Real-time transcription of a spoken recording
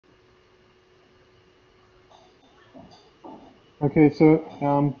Okay, so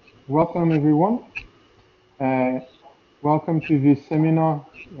welcome everyone. Welcome to this seminar,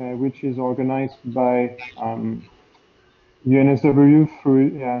 which is organized by UNSW through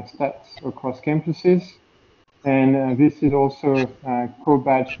stats across campuses. And this is also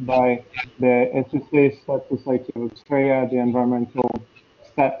co-badged by the SSA Stat Society of Australia, the environmental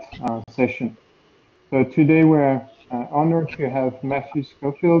stat session. So today we're honored to have Matthew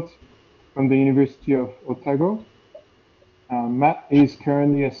Schofield from the University of Otago. Matt is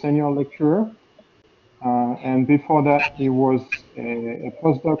currently a senior lecturer, and before that he was a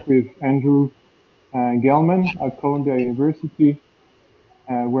postdoc with Andrew Gelman at Columbia University,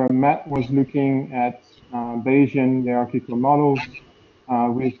 where Matt was looking at Bayesian hierarchical models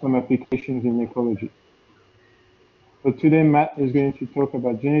with some applications in ecology. So today Matt is going to talk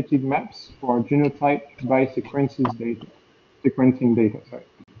about genetic maps for genotype-by-sequencing data. Sorry.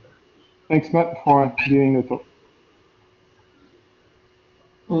 Thanks, Matt, for giving the talk.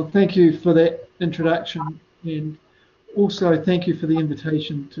 Well, thank you for that introduction, and also thank you for the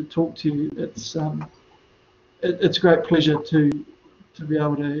invitation to talk to you. It's a great pleasure to be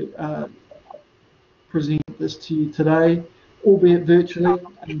able to present this to you today, albeit virtually.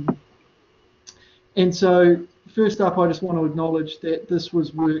 And so, first up, I just want to acknowledge that this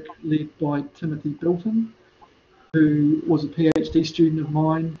was work led by Timothy Bilton, who was a PhD student of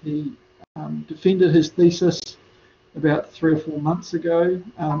mine. He defended his thesis about 3 or 4 months ago,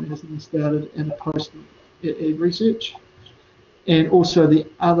 has then started in a post at Ag Research. And also the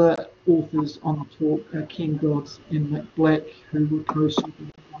other authors on the talk are Ken Dodds and Mick Black, who were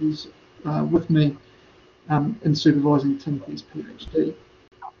co-supervisors with me in supervising Timothy's PhD.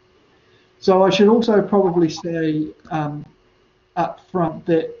 So I should also probably say up front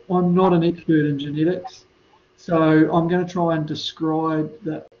that I'm not an expert in genetics, so I'm going to try and describe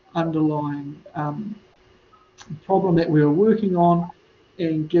the underlying problem that we were working on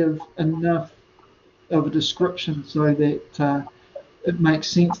and give enough of a description so that it makes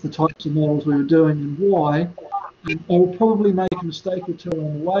sense, the types of models we were doing and why. I will probably make a mistake or two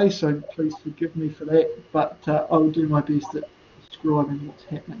along the way, so please forgive me for that, but I will do my best at describing what's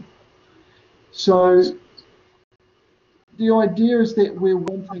happening. So the idea is that we're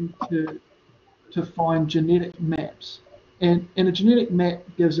wanting to find genetic maps, and a genetic map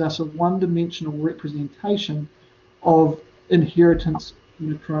gives us a one-dimensional representation of inheritance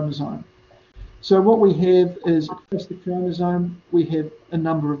in a chromosome. So what we have is, across the chromosome, we have a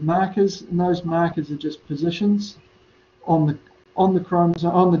number of markers, and those markers are just positions on the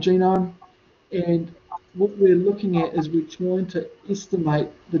chromosome, on the genome. And what we're looking at is we're trying to estimate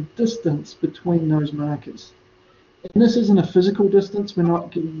the distance between those markers. And this isn't a physical distance. We're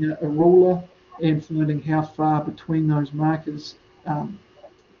not getting a ruler and finding how far between those markers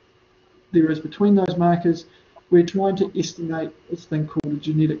there is between those markers. We're trying to estimate this thing called a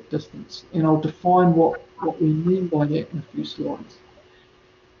genetic distance, and I'll define what we mean by that in a few slides.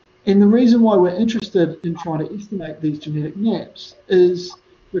 And the reason why we're interested in trying to estimate these genetic maps is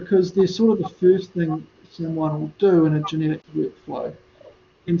because they're sort of the first thing someone will do in a genetic workflow.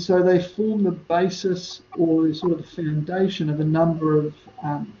 And so they form the basis, or they're sort of the foundation of a number of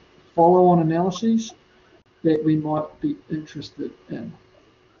follow-on analyses that we might be interested in.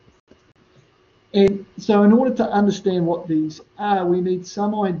 And so in order to understand what these are, we need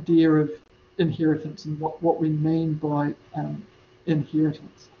some idea of inheritance and what we mean by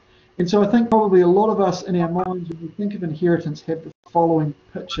inheritance. And so I think probably a lot of us in our minds, when we think of inheritance, have the following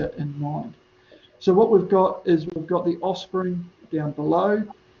picture in mind. So what we've got is we've got the offspring down below,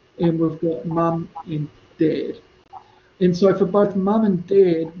 and we've got mum and dad. And so for both mum and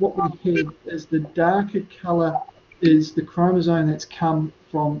dad, what we have is the darker colour is the chromosome that's come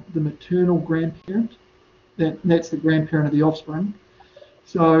from the maternal grandparent. That's the grandparent of the offspring.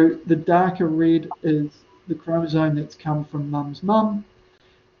 So the darker red is the chromosome that's come from mum's mum.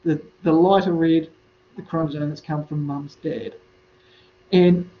 The lighter red, the chromosome that's come from mum's dad.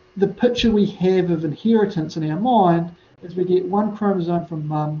 And the picture we have of inheritance in our mind is we get one chromosome from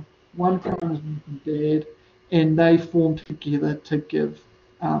mum, one chromosome from dad, and they form together to give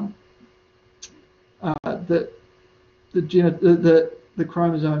the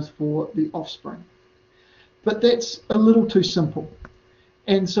chromosomes for the offspring. But that's a little too simple.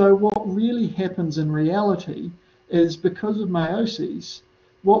 And so what really happens in reality is, because of meiosis,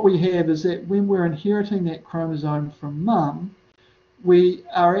 what we have is that when we're inheriting that chromosome from mum, we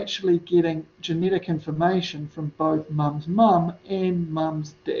are actually getting genetic information from both mum's mum and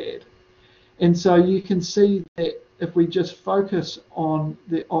mum's dad. And so you can see that if we just focus on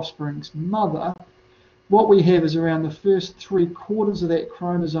the offspring's mother, what we have is around the first 3/4 of that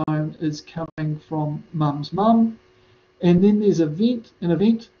chromosome is coming from mum's mum, And then there's an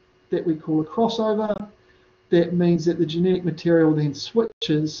event that we call a crossover. That means that the genetic material then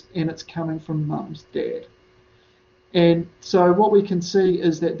switches and it's coming from mum's dad. And so what we can see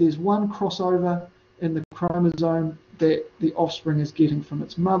is that there's one crossover in the chromosome that the offspring is getting from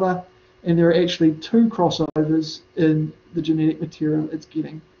its mother, and there are actually two crossovers in the genetic material it's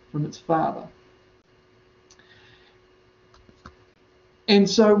getting from its father. And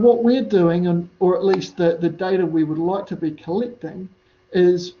so what we're doing, or at least the data we would like to be collecting,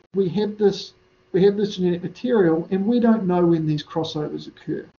 is we have this genetic material and we don't know when these crossovers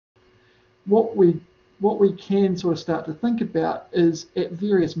occur. What we can sort of start to think about is at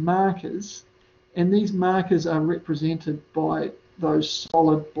various markers, and these markers are represented by those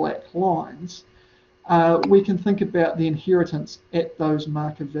solid black lines. We can think about the inheritance at those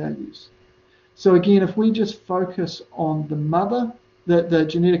marker values. So again, if we just focus on the mother, the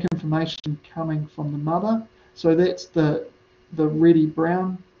genetic information coming from the mother, so that's the reddy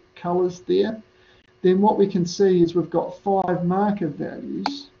brown colours there, then what we can see is we've got 5 marker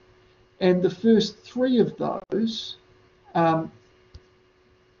values, and the first 3 of those,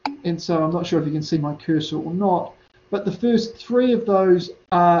 and so I'm not sure if you can see my cursor or not, but the first 3 of those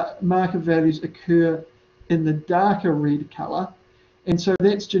marker values occur in the darker red colour, and so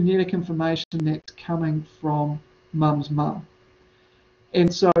that's genetic information that's coming from mum's mum.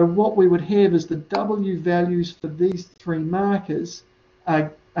 And so what we would have is the W values for these 3 markers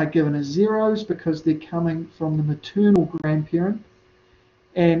are given as zeros because they're coming from the maternal grandparent,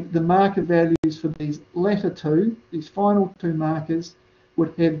 and the marker values for these latter 2, these final 2 markers,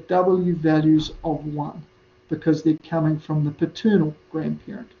 would have W values of 1 because they're coming from the paternal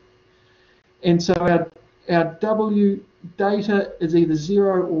grandparent. And so our W data is either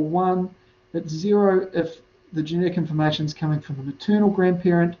 0 or 1. It's 0 if the genetic information is coming from the maternal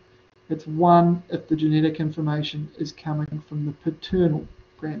grandparent. It's 1 if the genetic information is coming from the paternal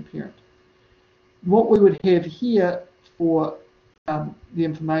grandparent. What we would have here for the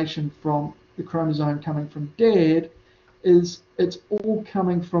information from the chromosome coming from dad is it's all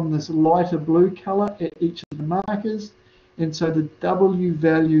coming from this lighter blue colour at each of the markers, and so the W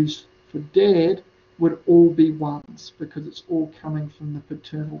values for dad would all be 1s because it's all coming from the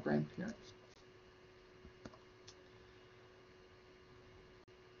paternal grandparents.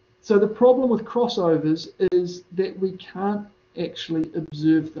 So the problem with crossovers is that we can't actually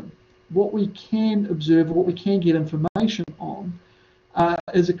observe them. What we can observe, or what we can get information on,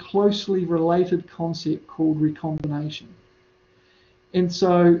 is a closely related concept called recombination. And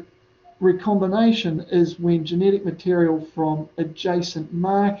so recombination is when genetic material from adjacent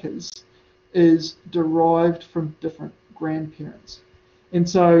markers is derived from different grandparents. And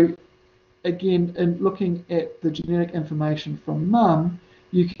so again, in looking at the genetic information from mum,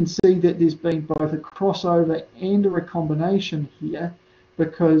 you can see that there's been both a crossover and a recombination here,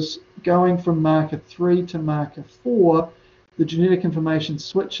 because going from marker 3 to marker 4, the genetic information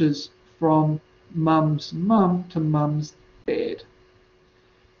switches from mum's mum to mum's dad.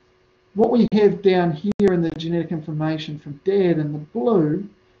 What we have down here in the genetic information from dad in the blue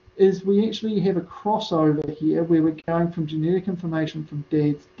is we actually have a crossover here where we're going from genetic information from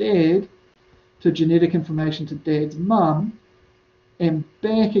dad's dad to genetic information to dad's mum and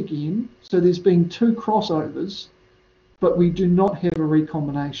back again. So there's been 2 crossovers, but we do not have a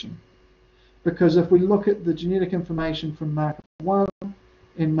recombination. Because if we look at the genetic information from marker 1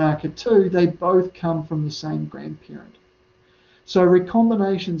 and marker 2, they both come from the same grandparent. So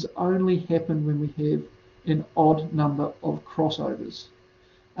recombinations only happen when we have an odd number of crossovers.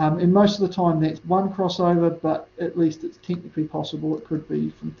 And most of the time that's 1 crossover, but at least it's technically possible it could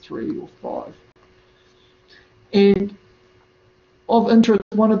be from 3 or 5. And of interest,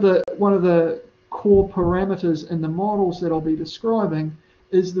 one of the core parameters in the models that I'll be describing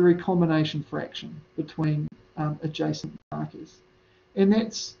is the recombination fraction between adjacent markers. And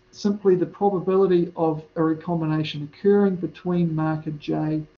that's simply the probability of a recombination occurring between marker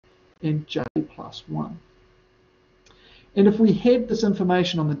J and J plus 1. And if we had this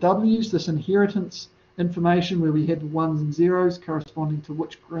information on the W's, this inheritance information where we had the 1s and 0s corresponding to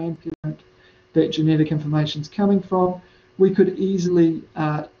which grandparent that genetic information is coming from, we could easily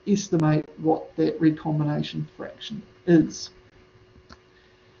estimate what that recombination fraction is.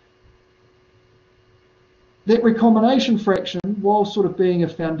 That recombination fraction, while sort of being a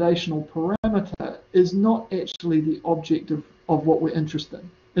foundational parameter, is not actually the object of what we're interested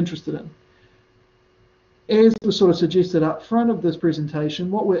in. As was sort of suggested up front of this presentation,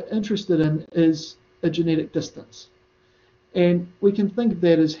 what we're interested in is a genetic distance. And we can think of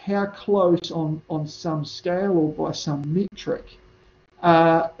that as how close on some scale or by some metric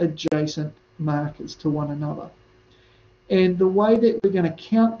are adjacent markers to one another. And the way that we're going to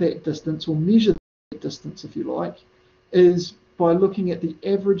count that distance, or measure that distance, if you like, is by looking at the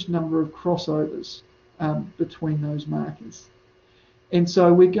average number of crossovers between those markers. And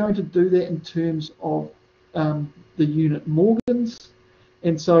so we're going to do that in terms of the unit Morgans.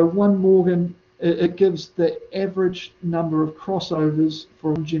 And so 1 Morgan, it gives the average number of crossovers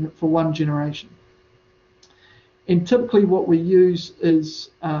for one generation. And typically what we use is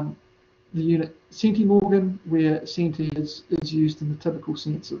the unit centimorgan, where centi is used in the typical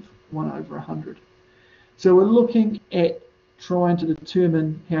sense of 1/100. So we're looking at trying to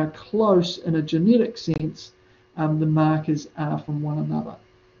determine how close in a genetic sense the markers are from one another.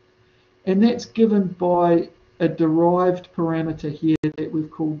 And that's given by a derived parameter here that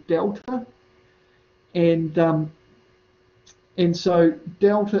we've called delta. And so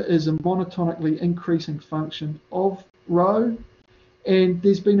delta is a monotonically increasing function of rho. And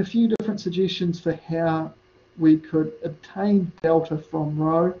there's been a few different suggestions for how we could obtain delta from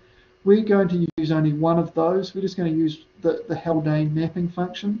rho. We're going to use only one of those. We're just going to use the Haldane mapping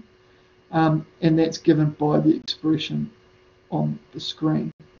function, and that's given by the expression on the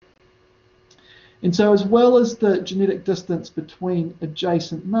screen. And so as well as the genetic distance between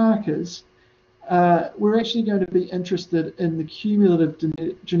adjacent markers, we're actually going to be interested in the cumulative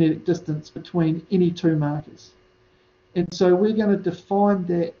genetic distance between any 2 markers. And so we're going to define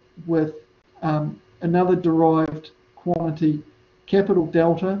that with another derived quantity, capital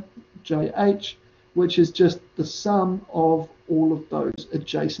delta, JH, which is just the sum of all of those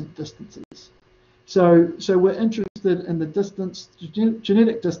adjacent distances. So we're interested in the distance,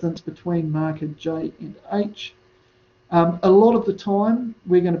 genetic distance between marker J and H. A lot of the time,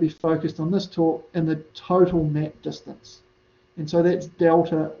 we're going to be focused on this talk in the total map distance. And so that's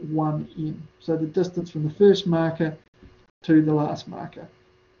delta 1m. So the distance from the first marker to the last marker.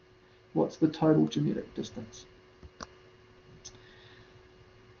 What's the total genetic distance?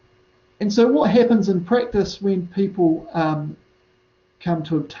 And so what happens in practice when people come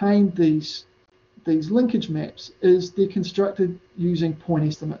to obtain these linkage maps is they're constructed using point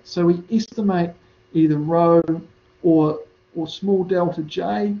estimates. So we estimate either rho or small delta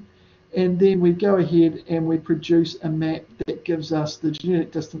j, and then we go ahead and we produce a map that gives us the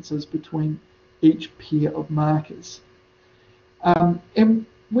genetic distances between each pair of markers. And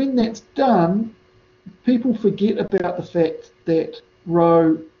when that's done, people forget about the fact that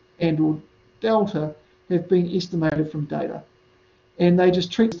rho and or delta have been estimated from data. And they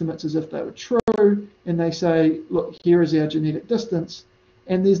just treat estimates as if they were true, and they say, look, here is our genetic distance,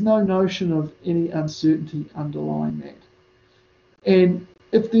 and there's no notion of any uncertainty underlying that. And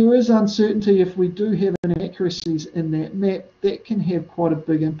if there is uncertainty, if we do have inaccuracies in that map, that can have quite a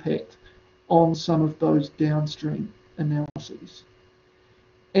big impact on some of those downstream analyses.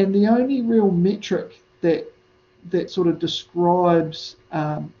 And the only real metric that sort of describes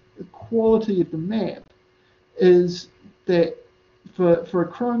the quality of the map is that for a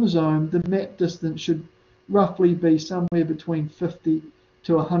chromosome, the map distance should roughly be somewhere between 50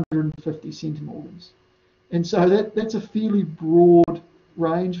 to 150 centimorgans. And so that's a fairly broad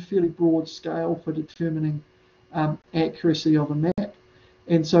range, a fairly broad scale for determining accuracy of a map.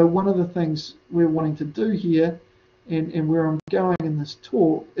 And so one of the things we're wanting to do here, and where I'm going in this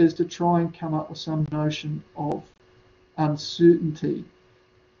talk, is to try and come up with some notion of uncertainty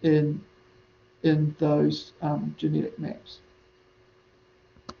in those genetic maps.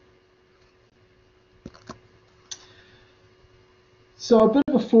 So a bit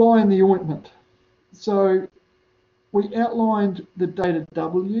of a fly in the ointment. So we outlined the data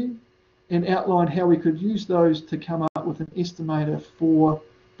W and outlined how we could use those to come up with an estimator for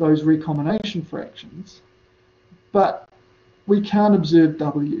those recombination fractions, but we can't observe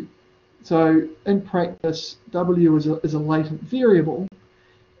W. So in practice, W is a latent variable,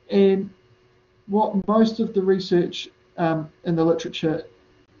 and what most of the research in the literature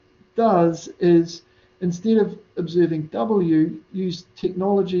does is, instead of observing W, use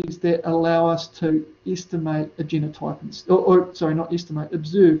technologies that allow us to estimate a genotype,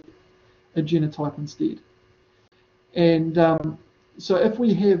 observe a genotype instead. And so if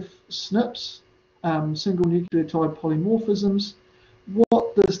we have SNPs, single nucleotide polymorphisms,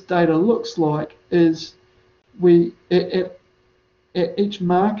 what this data looks like is at each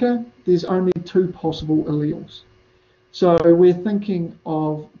marker, there's only 2 possible alleles. So we're thinking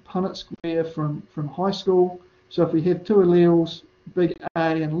of Punnett square from high school. So if we have 2 alleles, big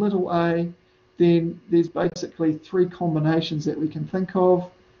A and little a, then there's basically 3 combinations that we can think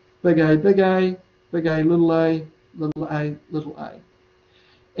of: big A, big A, big A, little a, little a, little a.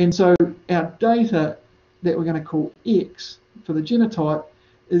 And so our data that we're going to call X for the genotype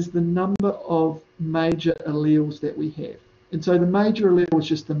is the number of major alleles that we have. And so the major allele is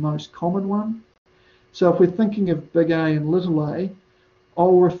just the most common one. So if we're thinking of big A and little a,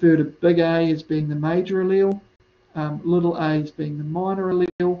 I'll refer to big A as being the major allele, little a as being the minor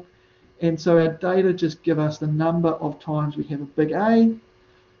allele. And so our data just give us the number of times we have a big A.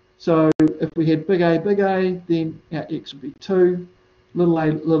 So if we had big A, then our X would be 2. Little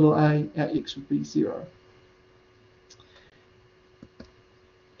a, our X would be 0.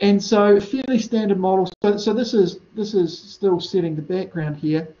 And so fairly standard model, so this is still setting the background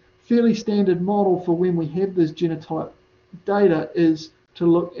here. Fairly standard model for when we have this genotype data is to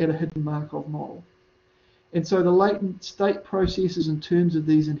look at a hidden Markov model. And so the latent state processes in terms of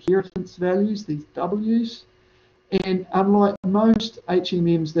these inheritance values, these W's, and unlike most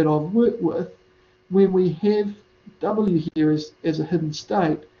HMMs that I've worked with, when we have W here as a hidden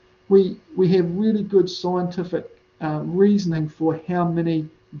state, we have really good scientific reasoning for how many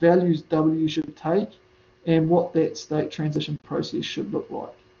values W should take and what that state transition process should look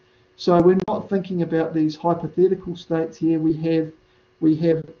like. So we're not thinking about these hypothetical states here. We have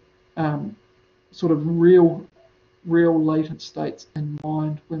sort of real latent states in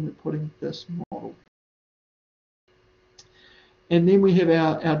mind when we're putting this model. And then we have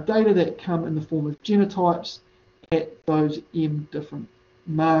our data that come in the form of genotypes at those M different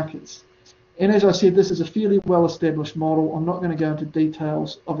markers. And as I said, this is a fairly well-established model. I'm not going to go into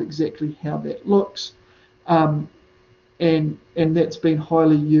details of exactly how that looks. And that's been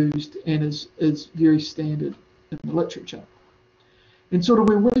highly used and is very standard in the literature. And sort of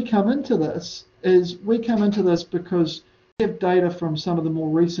where we come into this is because we have data from some of the more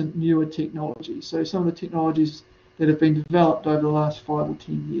recent newer technologies. So some of the technologies that have been developed over the last 5 or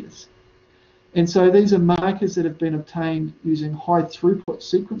 10 years. And so these are markers that have been obtained using high throughput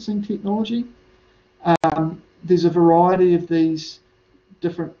sequencing technology. There's a variety of these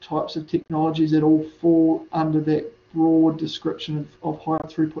different types of technologies that all fall under that broad description of high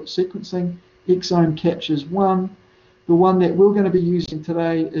throughput sequencing. Exome capture is one. The one that we're going to be using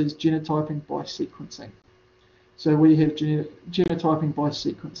today is genotyping by sequencing. So we have genotyping by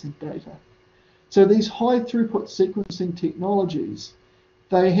sequencing data. So these high throughput sequencing technologies,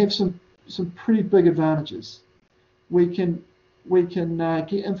 they have some pretty big advantages. We can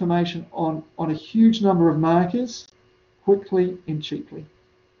get information on a huge number of markers quickly and cheaply.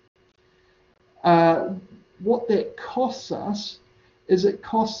 What that costs us is it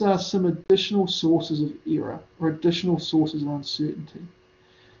costs us some additional sources of error or additional sources of uncertainty.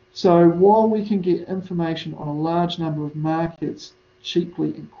 So while we can get information on a large number of markers cheaply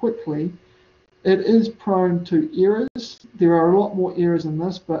and quickly, it is prone to errors. There are a lot more errors in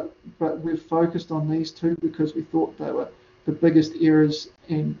this, but we've focused on these two because we thought they were the biggest errors,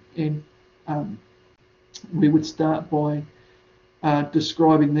 and we would start by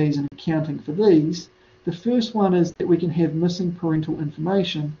describing these and accounting for these. The first one is that we can have missing parental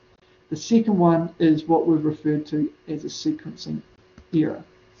information. The second one is what we've referred to as a sequencing error.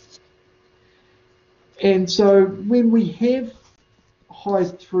 And so when we have high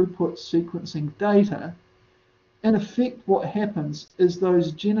throughput sequencing data, in effect what happens is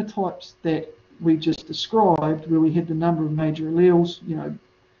those genotypes that we just described, where we had the number of major alleles, 0,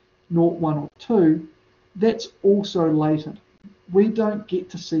 1 or 2, that's also latent. We don't get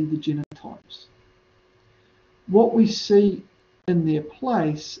to see the genotypes. What we see in their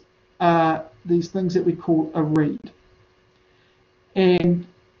place are these things that we call a read. And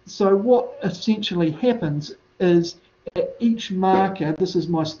so what essentially happens is at each marker, this is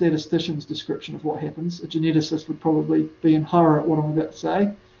my statistician's description of what happens. A geneticist would probably be in horror at what I'm about to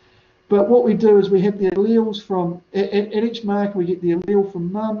say. But what we do is we have the alleles from, at each marker we get the allele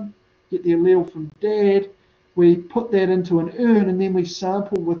from mum, get the allele from dad, we put that into an urn, and then we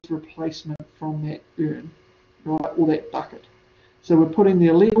sample with replacement from that urn, right, or that bucket. So we're putting the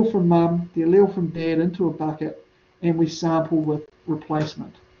allele from mum, the allele from dad into a bucket, and we sample with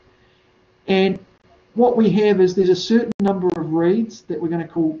replacement. And what we have is there's a certain number of reads that we're going to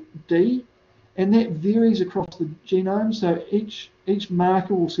call D, and that varies across the genome. So each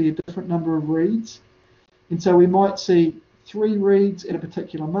marker will see a different number of reads. And so we might see 3 reads at a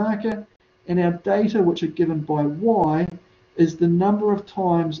particular marker, and our data, which are given by Y, is the number of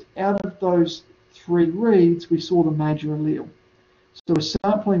times out of those 3 reads we saw the major allele. So we're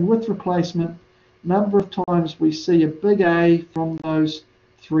sampling with replacement, number of times we see a big A from those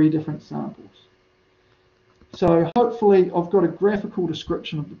 3 different samples. So hopefully I've got a graphical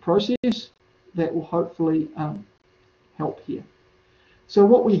description of the process that will hopefully help here. So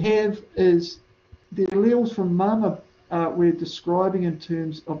what we have is the alleles from mum we're describing in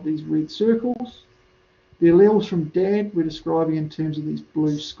terms of these red circles. The alleles from dad we're describing in terms of these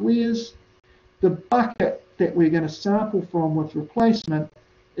blue squares. the bucket that we're going to sample from with replacement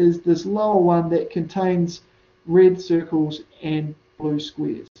is this lower one that contains red circles and blue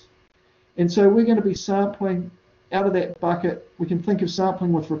squares. And so we're going to be sampling out of that bucket. We can think of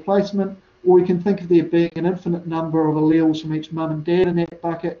sampling with replacement, or we can think of there being an infinite number of alleles from each mum and dad in that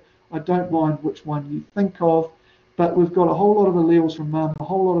bucket. I don't mind which one you think of, but we've got a whole lot of alleles from mum, a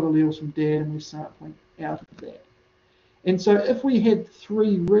whole lot of alleles from dad, and we're sampling out of that. And so if we had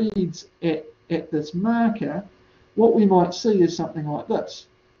 3 reads at this marker, what we might see is something like this,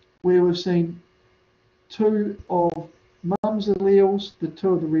 where we've seen 2 of mum's alleles, the 2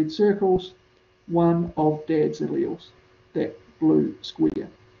 of the red circles, 1 of dad's alleles, that blue square.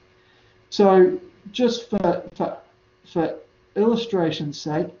 So just for illustration's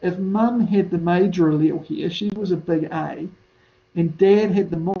sake, if mum had the major allele here, she was a big A, and dad had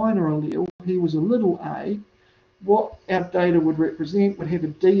the minor allele, he was a little a, what our data would represent would have a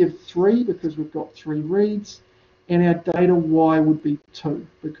D of 3 because we've got 3 reads, and our data Y would be 2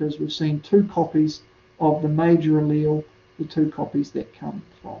 because we've seen 2 copies of the major allele, the 2 copies that come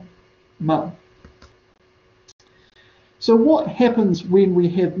from mum. So what happens when we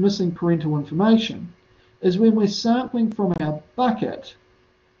have missing parental information is when we're sampling from our bucket,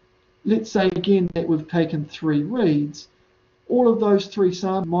 let's say again that we've taken 3 reads, all of those 3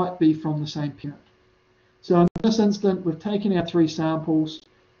 samples might be from the same parent. So in this instant, we've taken our 3 samples.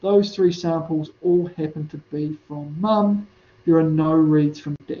 Those 3 samples all happen to be from mum. There are no reads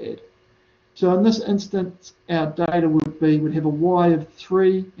from dad. So in this instance, our data would have a Y of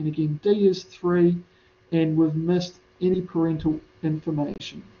 3, and again D is 3, and we've missed any parental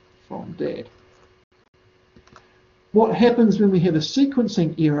information from dad. What happens when we have a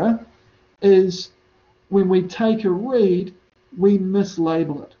sequencing error is when we take a read, we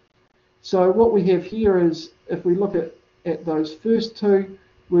mislabel it. So what we have here is, if we look at those first 2,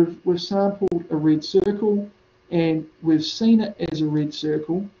 we've sampled a red circle, and we've seen it as a red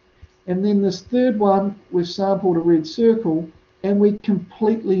circle. And then this third one, we've sampled a red circle, and we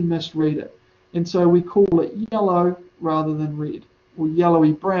completely misread it. And so we call it yellow rather than red, or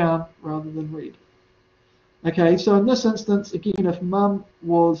yellowy brown rather than red. Okay, so in this instance, again, if mum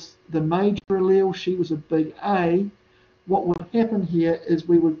was the major allele, she was a big A, what would happen here is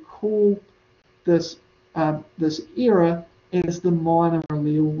we would call this this error as the minor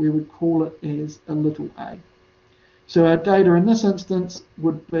allele. We would call it as a little a. So our data in this instance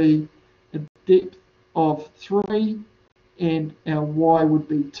would be a depth of 3, and our Y would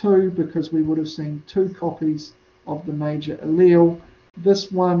be 2 because we would have seen 2 copies of the major allele.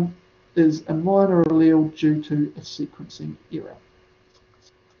 This one is a minor allele due to a sequencing error.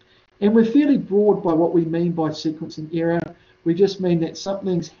 And we're fairly broad by what we mean by sequencing error. We just mean that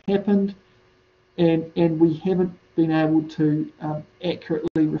something's happened and we haven't been able to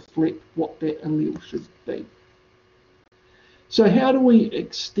accurately reflect what that allele should be. So how do we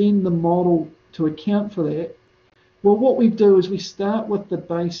extend the model to account for that? Well, what we do is we start with the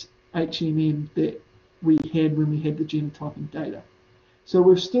base HMM that we had when we had the genotyping data. So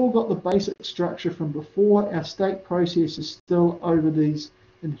we've still got the basic structure from before. Our state process is still over these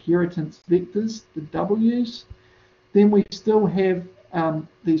inheritance vectors, the W's. Then we still have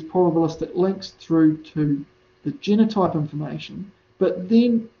these probabilistic links through to the genotype information. But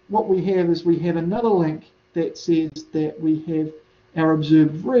then what we have is we have another link that says that we have our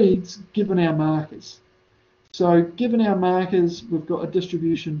observed reads given our markers. So given our markers, we've got a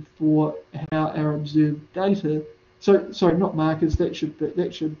distribution for how our observed data. So sorry, not markers. That should say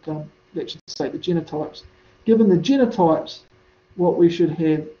the genotypes. Given the genotypes, what we should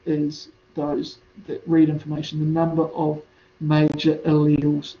have is those that read information, the number of major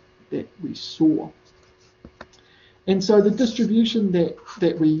alleles that we saw. And so the distribution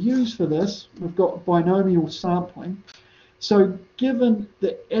that we use for this, we've got binomial sampling. So given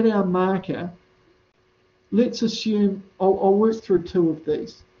that at our marker, let's assume, I'll work through 2 of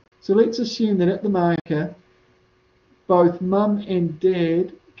these. So let's assume that at the marker, both mum and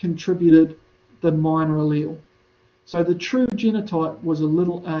dad contributed the minor allele. So the true genotype was a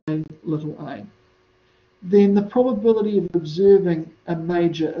little a, little a. Then the probability of observing a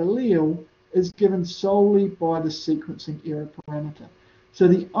major allele is given solely by the sequencing error parameter. So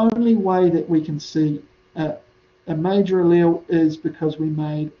the only way that we can see a major allele is because we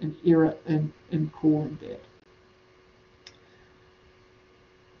made an error in calling that.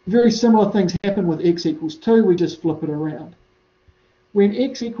 Very similar things happen with x equals 2, we just flip it around. When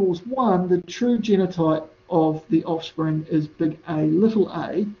x equals 1, the true genotype of the offspring is big A, little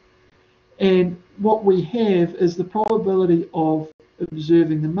a, and what we have is the probability of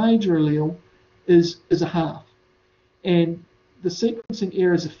observing the major allele is a half. And the sequencing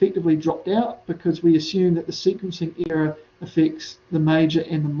error is effectively dropped out because we assume that the sequencing error affects the major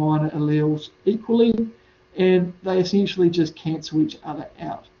and the minor alleles equally, and they essentially just cancel each other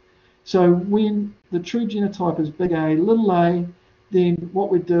out. So when the true genotype is big A, little a, then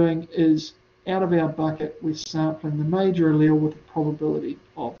what we're doing is, out of our bucket, we're sampling the major allele with a probability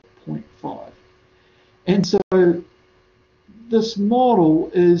of 0.5. And so this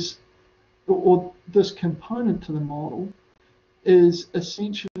model is, or this component to the model, is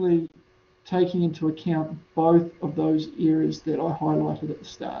essentially taking into account both of those areas that I highlighted at the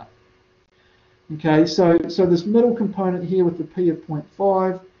start. Okay, so this middle component here with the P of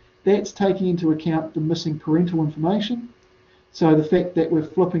 0.5, that's taking into account the missing parental information. So the fact that we're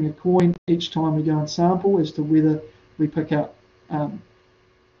flipping a coin each time we go and sample as to whether we pick up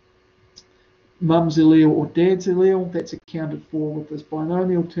mum's allele or dad's allele, that's accounted for with this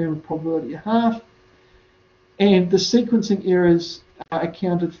binomial term of probability of half. And the sequencing errors are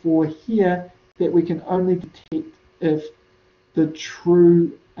accounted for here that we can only detect if the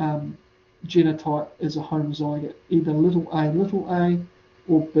true genotype is a homozygote, either little a,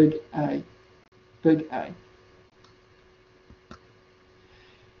 or big A, big A.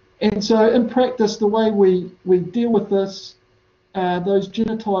 And so in practice, the way we deal with this, those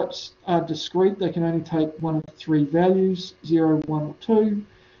genotypes are discrete. They can only take one of three values, 0, 1, or 2.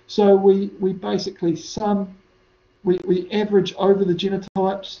 So we basically sum, we average over the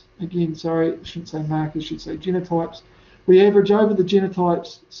genotypes. Again, sorry, I shouldn't say markers, I should say genotypes. We average over the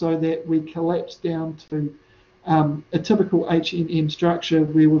genotypes so that we collapse down to a typical HNM structure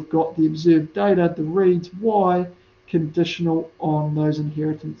where we've got the observed data, the reads Y, conditional on those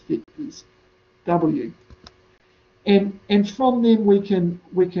inheritance vectors W. And from them we can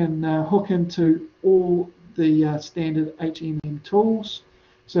hook into all the standard HNM tools.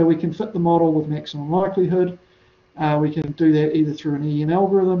 So we can fit the model with maximum likelihood. We can do that either through an EM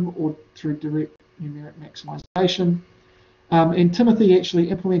algorithm or through direct numeric maximization. And Timothy actually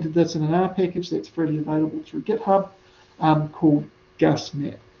implemented this in an R package that's freely available through GitHub called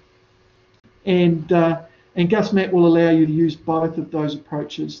GusMap. And GusMap will allow you to use both of those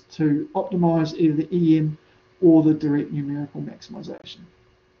approaches to optimize either the EM or the direct numerical maximization.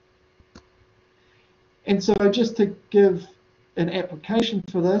 And so just to give an application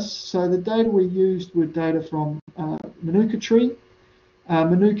for this, so the data we used were data from Manuka tree.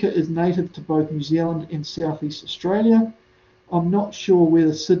 Manuka is native to both New Zealand and Southeast Australia. I'm not sure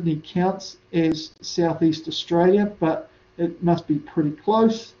whether Sydney counts as Southeast Australia, but it must be pretty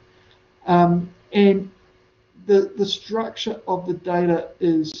close. And the structure of the data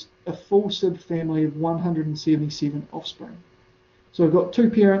is a full subfamily of 177 offspring. So we've got two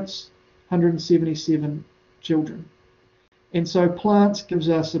parents, 177 children. And so plants gives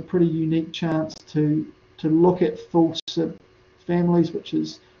us a pretty unique chance to look at full subfamilies, which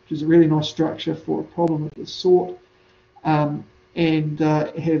is a really nice structure for a problem of this sort, and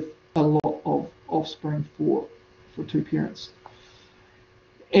have a lot of offspring for two parents.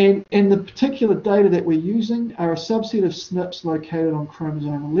 And the particular data that we're using are a subset of SNPs located on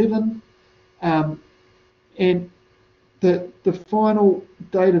chromosome 11. And the final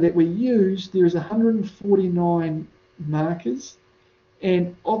data that we use, there's 149 markers.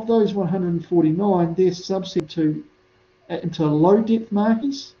 And of those 149, they're subset into low depth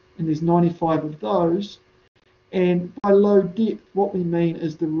markers, and there's 95 of those. And by low depth, what we mean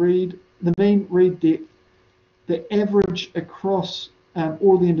is the mean read depth, the average across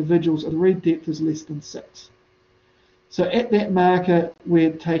all the individuals of the read depth is less than 6. So at that marker,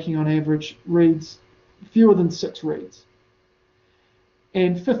 we're taking on average reads, fewer than 6 reads.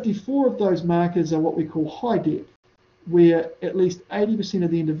 And 54 of those markers are what we call high depth, where at least 80%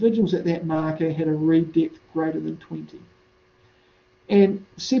 of the individuals at that marker had a read depth greater than 20. And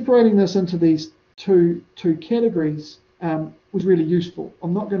separating this into these two categories was really useful.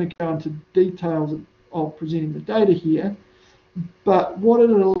 I'm not going to go into details of presenting the data here, but what it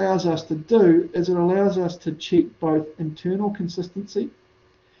allows us to do is it allows us to check both internal consistency,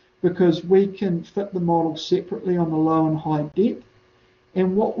 because we can fit the model separately on the low and high depth,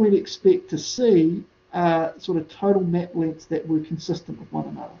 and what we'd expect to see are sort of total map lengths that were consistent with one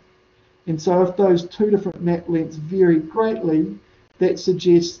another. And so if those two different map lengths vary greatly, that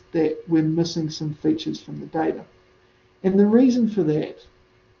suggests that we're missing some features from the data. And the reason for that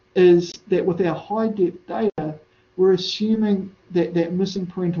is that with our high depth data, we're assuming that that missing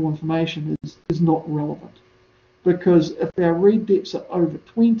parental information is not relevant. Because if our read depths are over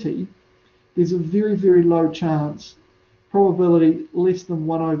 20, there's a very, very low chance, probability less than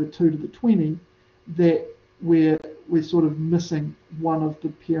 1 over 2 to the 20, that we're sort of missing one of the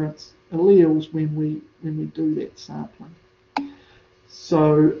parents' alleles when we do that sampling.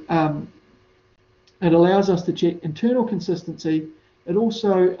 So it allows us to check internal consistency. It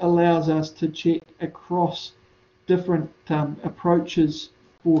also allows us to check across different approaches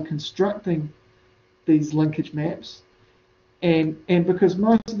for constructing these linkage maps. And because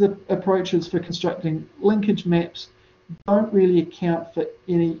most of the approaches for constructing linkage maps don't really account for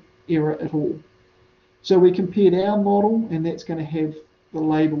any error at all. So we compared our model, and that's going to have the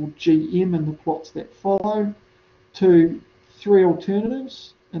label GM in the plots that follow, to 3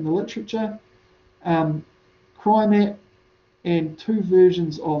 alternatives in the literature, CryMap and 2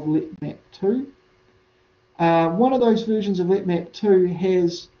 versions of LetMap2. One of those versions of LetMap2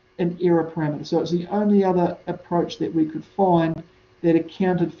 has an error parameter, so it's the only other approach that we could find that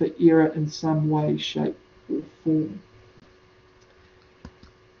accounted for error in some way, shape or form.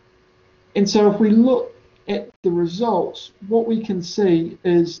 And so if we look at the results, what we can see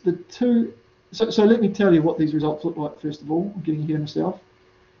is the two. So let me tell you what these results look like first of all. I'm getting ahead of myself.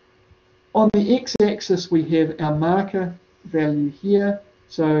 On the x-axis we have our marker value here,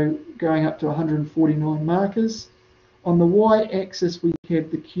 so going up to 149 markers. On the y-axis we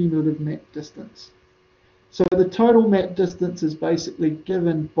have the cumulative map distance. So the total map distance is basically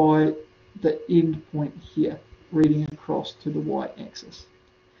given by the end point here, reading across to the y-axis.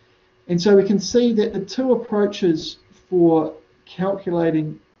 And so we can see that the 2 approaches for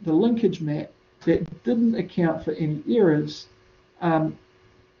calculating the linkage map that didn't account for any errors have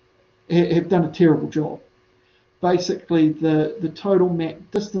done a terrible job. Basically, the total map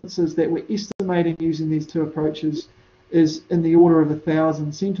distances that we're estimating using these 2 approaches is in the order of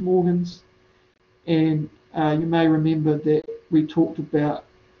 1,000 centimorgans. And you may remember that we talked about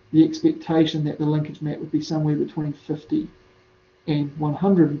the expectation that the linkage map would be somewhere between 50 and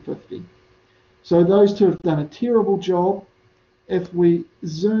 150. So those 2 have done a terrible job. If we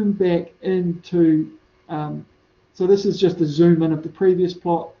zoom back into, so this is just a zoom in of the previous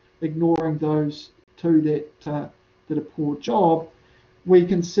plot, ignoring those 2 that did a poor job, we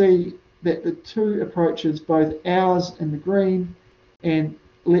can see that the 2 approaches, both ours in the green and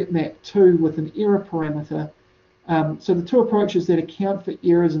LetMap2 with an error parameter, so the 2 approaches that account for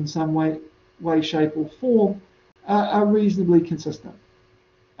errors in some way, shape or form are reasonably consistent.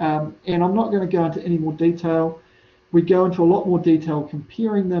 And I'm not going to go into any more detail. We go into a lot more detail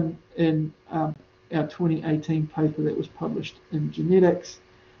comparing them in our 2018 paper that was published in Genetics.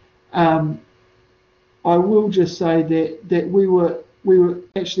 I will just say that we were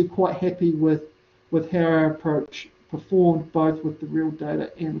actually quite happy with how our approach performed, both with the real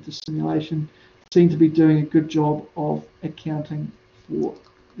data and with the simulation. Seemed to be doing a good job of accounting for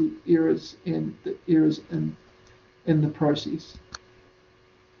the errors and the errors in the process.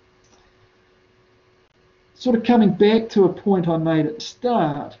 Sort of coming back to a point I made at the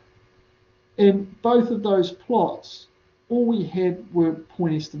start, in both of those plots, all we had were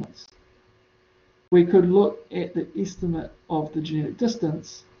point estimates. We could look at the estimate of the genetic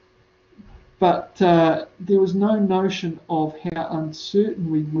distance, but there was no notion of how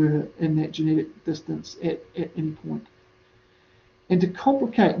uncertain we were in that genetic distance at any point. And to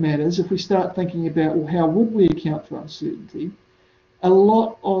complicate matters, if we start thinking about, well, how would we account for uncertainty, a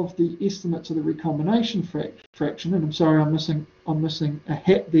lot of the estimates of the recombination fraction, and I'm sorry, I'm missing a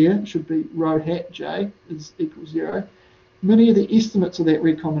hat there, it should be rho hat j is equals 0. Many of the estimates of that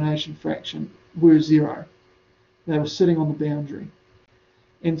recombination fraction were 0. They were sitting on the boundary.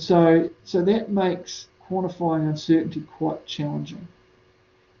 And so that makes quantifying uncertainty quite challenging.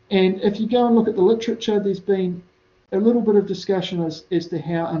 And if you go and look at the literature, there's been a little bit of discussion as to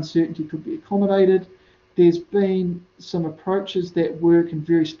how uncertainty could be accommodated. There's been some approaches that work in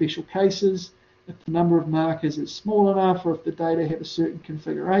very special cases. If the number of markers is small enough, or if the data have a certain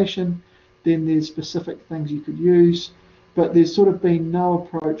configuration, then there's specific things you could use. But there's sort of been no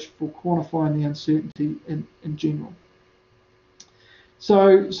approach for quantifying the uncertainty in general.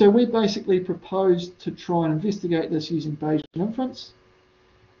 So we basically proposed to try and investigate this using Bayesian inference.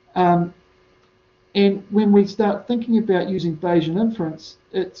 And when we start thinking about using Bayesian inference,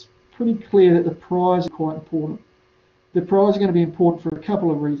 it's pretty clear that the priors are quite important. The priors are going to be important for a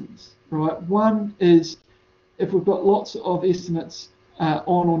couple of reasons, right? One is if we've got lots of estimates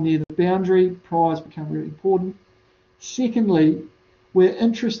on or near the boundary, priors become really important. Secondly, we're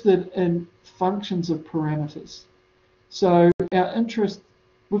interested in functions of parameters. So our interest,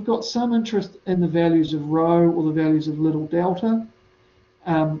 we've got some interest in the values of rho or the values of little delta,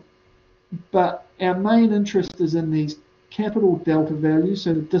 but our main interest is in these capital delta values,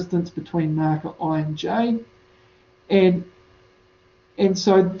 so the distance between marker I and j, and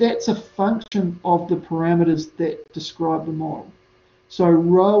so that's a function of the parameters that describe the model. So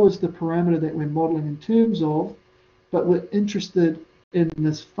rho is the parameter that we're modeling in terms of, but we're interested in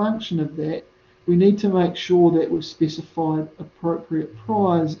this function of that, we need to make sure that we've specified appropriate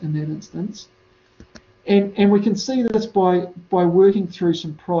priors in that instance. And we can see this by working through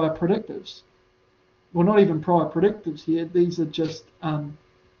some prior predictives. Well, not even prior predictives here. These are just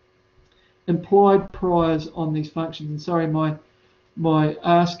implied priors on these functions. And sorry, my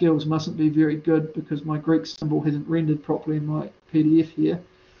R skills mustn't be very good because my Greek symbol hasn't rendered properly in my PDF here.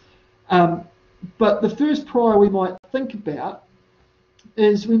 But the first prior we might think about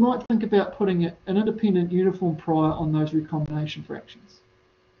is we might think about putting an independent uniform prior on those recombination fractions,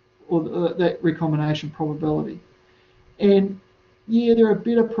 or that recombination probability. And yeah, there are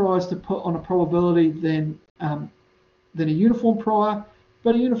better priors to put on a probability than a uniform prior,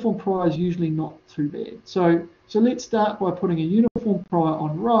 but a uniform prior is usually not too bad. So let's start by putting a uniform prior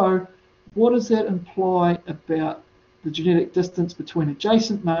on rho. What does that imply about the genetic distance between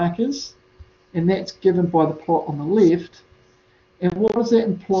adjacent markers? And that's given by the plot on the left. And what does that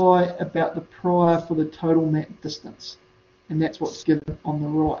imply about the prior for the total map distance? And that's what's given on the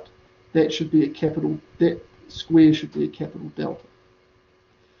right. That should be a capital, that square should be a capital delta.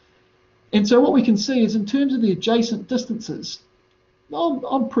 And so what we can see is in terms of the adjacent distances,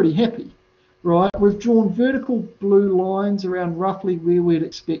 I'm pretty happy, right? We've drawn vertical blue lines around roughly where we'd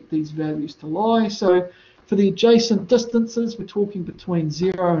expect these values to lie. So for the adjacent distances, we're talking between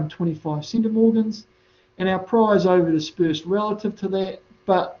 0 and 25 centimorgans, and our prior is over dispersed relative to that,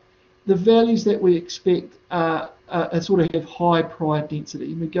 but the values that we expect sort of have high prior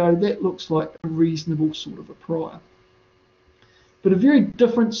density, and we go, that looks like a reasonable sort of a prior. But a very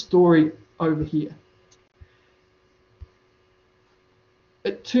different story over here.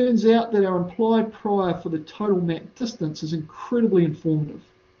 It turns out that our implied prior for the total map distance is incredibly informative.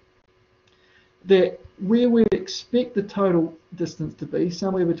 That where we expect the total distance to be,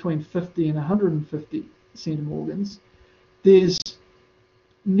 somewhere between 50 and 150 centimorgans, there's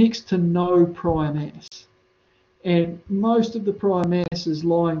next to no prior mass. And most of the prior mass is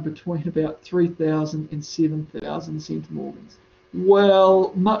lying between about 3,000 and 7,000 centimorgans.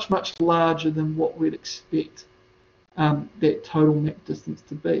 Well, much, much larger than what we'd expect that total map distance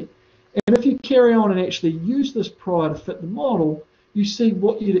to be. And if you carry on and actually use this prior to fit the model, you see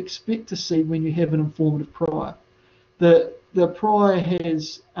what you'd expect to see when you have an informative prior. The prior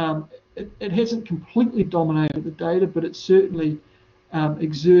has, it hasn't completely dominated the data, but it's certainly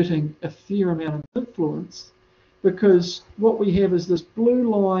exerting a fair amount of influence, because what we have is this blue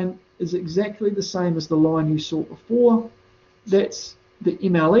line is exactly the same as the line you saw before. That's the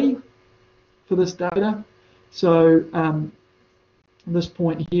MLE for this data. So this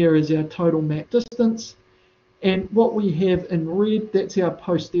point here is our total map distance. And what we have in red, that's our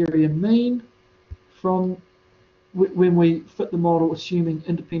posterior mean from when we fit the model assuming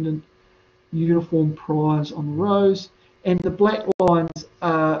independent uniform priors on the rows. And the black lines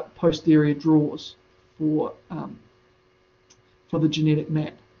are posterior draws for the genetic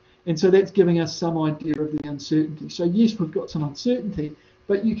map. And so that's giving us some idea of the uncertainty. So yes, we've got some uncertainty,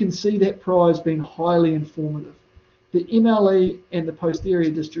 but you can see that prior has been highly informative. The MLE and the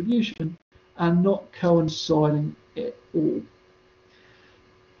posterior distribution are not coinciding at all.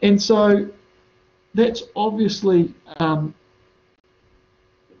 And so that's obviously,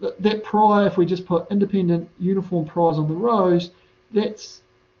 that prior, if we just put independent uniform priors on the rows, that's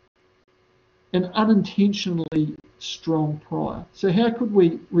an unintentionally strong prior. So how could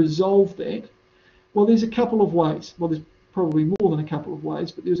we resolve that? Well, there's a couple of ways. Well, there's probably more than a couple of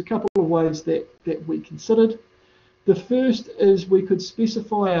ways, but there's a couple of ways that we considered. The first is we could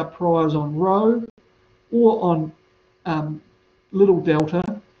specify our priors on rho or on little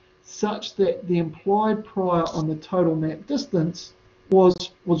delta such that the implied prior on the total map distance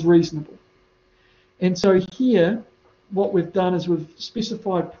was reasonable. And so here, what we've done is we've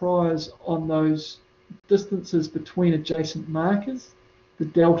specified priors on those distances between adjacent markers, the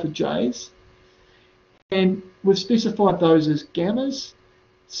delta J's, and we've specified those as gammas,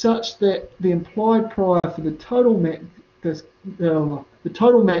 such that the implied prior for the total map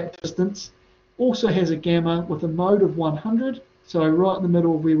distance also has a gamma with a mode of 100, so right in the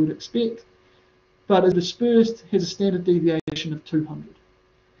middle of where we'd expect, but a dispersed has a standard deviation of 200.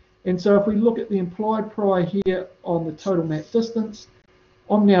 And so if we look at the implied prior here on the total map distance,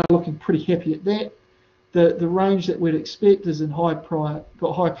 I'm now looking pretty happy at that. The range that we'd expect is in got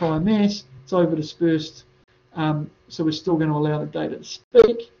high prior mass, it's over dispersed, so we're still going to allow the data to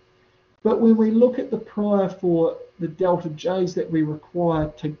speak. But when we look at the prior for the delta J's that we require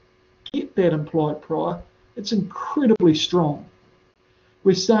to get that implied prior, it's incredibly strong.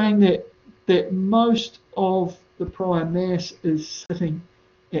 We're saying that most of the prior mass is sitting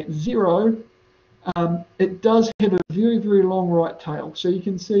at 0, It does have a very, very long right tail. So you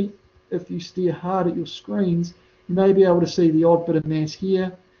can see, if you stare hard at your screens, you may be able to see the odd bit of mass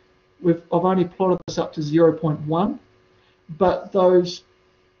here. I've only plotted this up to 0.1, but those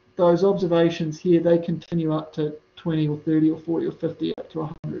observations here, they continue up to 20 or 30 or 40 or 50 up to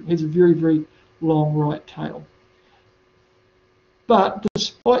 100. It has a very, very long right tail. But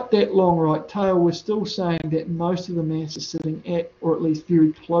despite that long right tail, we're still saying that most of the mass is sitting at, or at least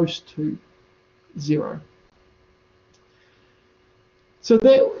very close to, 0. So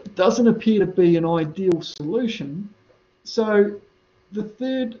that doesn't appear to be an ideal solution. So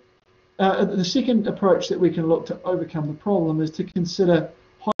the second approach that we can look to overcome the problem is to consider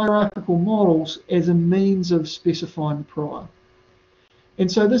hierarchical models as a means of specifying the prior.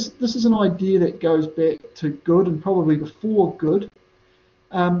 And so this is an idea that goes back to Good and probably before Good,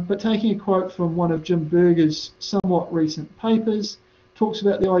 but taking a quote from one of Jim Berger's somewhat recent papers, talks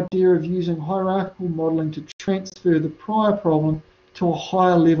about the idea of using hierarchical modeling to transfer the prior problem to a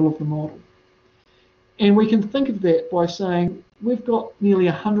higher level of the model. And we can think of that by saying we've got nearly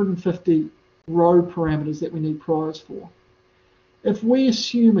 150 row parameters that we need priors for. If we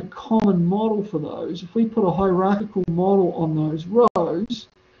assume a common model for those, if we put a hierarchical model on those rows,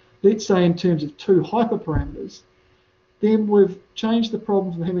 let's say in terms of 2 hyperparameters, then we've changed the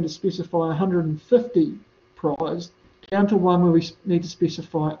problem from having to specify 150 priors down to one where we need to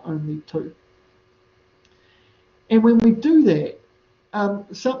specify only 2. And when we do that,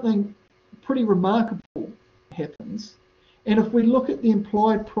 something pretty remarkable happens. And if we look at the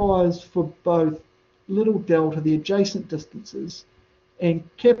implied priors for both little delta, the adjacent distances, and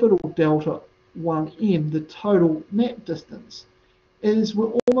capital delta 1m, the total map distance, is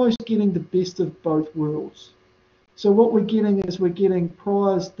we're almost getting the best of both worlds. So what we're getting is we're getting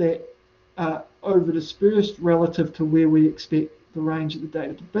priors that are over-dispersed relative to where we expect the range of the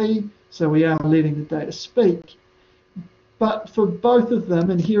data to be, so we are letting the data speak. But for both of them,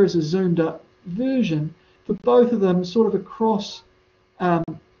 and here is a zoomed up version, for both of them sort of across the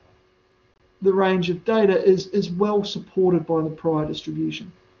range of data is well supported by the prior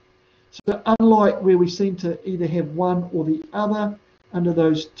distribution. So unlike where we seem to either have one or the other under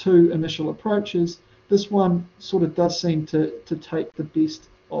those 2 initial approaches, this one sort of does seem to take the best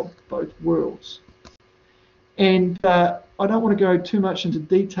of both worlds. And I don't want to go too much into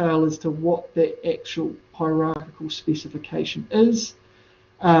detail as to what the actual hierarchical specification is,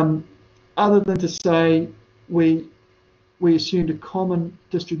 other than to say we assumed a common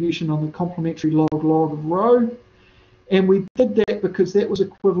distribution on the complementary log-log of rho, and we did that because that was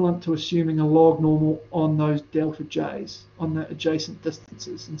equivalent to assuming a log normal on those delta j's, on the adjacent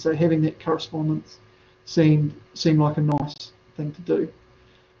distances, and so having that correspondence seemed like a nice thing to do.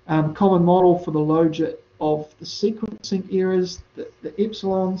 Common model for the logit of the sequencing errors, the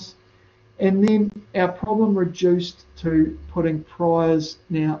epsilons, and then our problem reduced to putting priors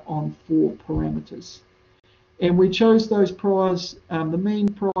now on 4 parameters. And we chose those priors, the mean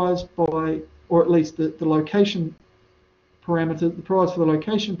priors by, or at least the location parameter, the priors for the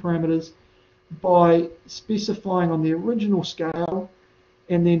location parameters, by specifying on the original scale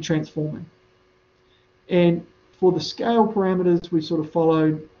and then transforming. And for the scale parameters, we sort of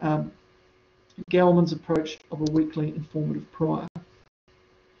followed Gell-Mann's approach of a weakly informative prior.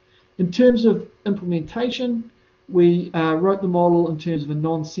 In terms of implementation, we wrote the model in terms of a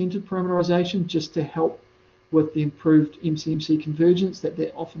non-centered parameterization just to help with the improved MCMC convergence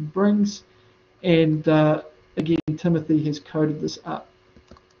that often brings. And again, Timothy has coded this up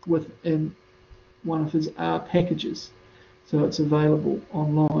within one of his R packages, so it's available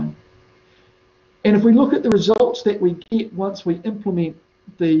online. And if we look at the results that we get once we implement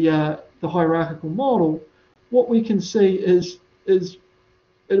the hierarchical model, what we can see is it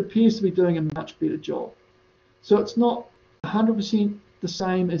appears to be doing a much better job. So it's not 100% the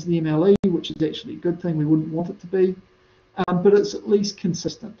same as the MLE, which is actually a good thing. We wouldn't want it to be, but it's at least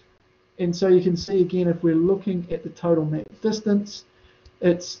consistent. And so you can see again, if we're looking at the total map distance,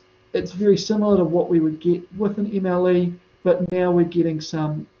 it's very similar to what we would get with an MLE, but now we're getting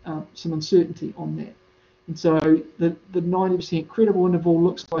some uncertainty on that. And so the 90% credible interval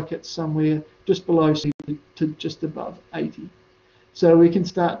looks like it's somewhere just below 70 to just above 80. So we can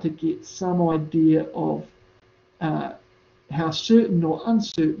start to get some idea of how certain or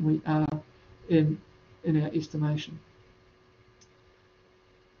uncertain we are in our estimation.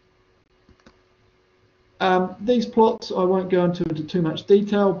 These plots I won't go into too much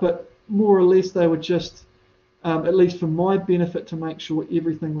detail, but more or less they were just, at least for my benefit, to make sure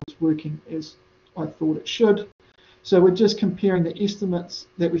everything was working as I thought it should. So we're just comparing the estimates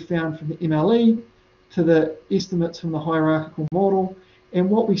that we found from the MLE to the estimates from the hierarchical model, And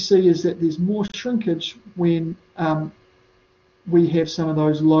what we see is that there's more shrinkage when we have some of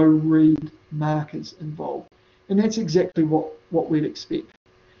those low read markers involved. And that's exactly what we'd expect.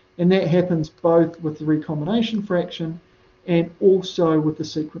 And that happens both with the recombination fraction and also with the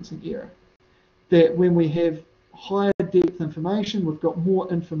sequencing error. That when we have higher depth information, we've got more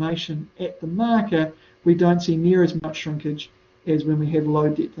information at the marker, we don't see near as much shrinkage as when we have low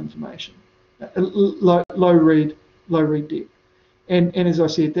depth information, low read depth. And as I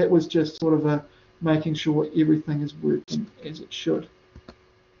said, that was just sort of a making sure everything is working as it should.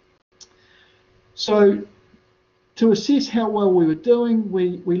 So to assess how well we were doing,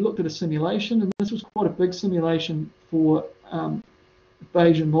 we looked at a simulation, and this was quite a big simulation for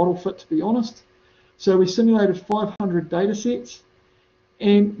Bayesian model fit, to be honest. So we simulated 500 data sets,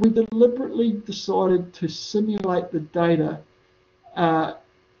 and we deliberately decided to simulate the data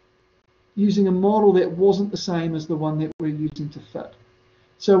using a model that wasn't the same as the one that we're using to fit.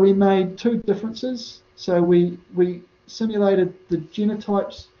 So we made two differences. So we simulated the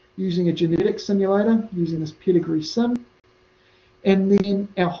genotypes using a genetic simulator, using this pedigree sim, and then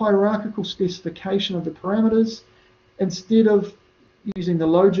our hierarchical specification of the parameters, instead of using the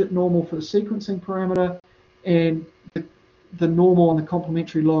logit normal for the sequencing parameter and the normal and the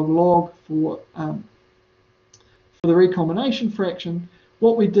complementary log for the recombination fraction,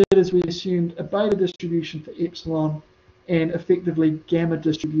 what we did is we assumed a beta distribution for epsilon and effectively gamma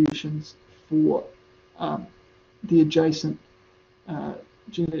distributions for the adjacent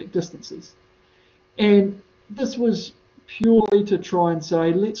genetic distances. And this was purely to try and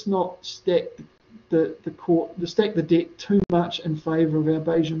say, let's not stack the deck too much in favour of our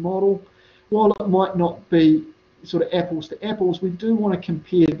Bayesian model. While it might not be sort of apples to apples, we do want to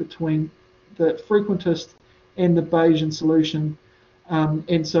compare between the frequentist and the Bayesian solution.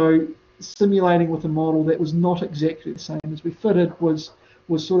 And so simulating with a model that was not exactly the same as we fitted was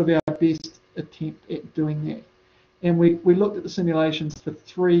sort of our best attempt at doing that. And we looked at the simulations for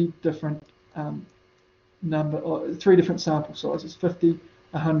three different sample sizes, 50,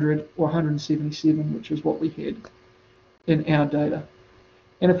 100, or 177, which is what we had in our data.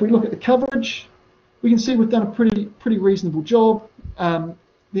 And if we look at the coverage, we can see we've done a pretty reasonable job.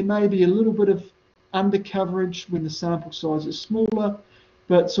 There may be a little bit of under coverage when the sample size is smaller,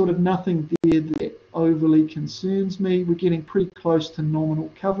 but sort of nothing there that overly concerns me. We're getting pretty close to nominal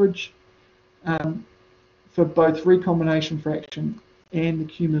coverage for both recombination fraction and the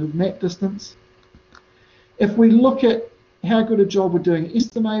cumulative map distance. If we look at how good a job we're doing at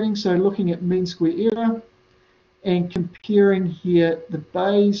estimating, so looking at mean square error and comparing here the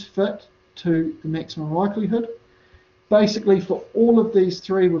Bayes fit to the maximum likelihood. Basically for all of these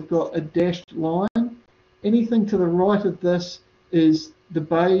three we've got a dashed line. Anything to the right of this is the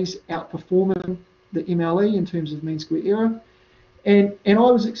Bayes outperforming the MLE in terms of mean square error. And I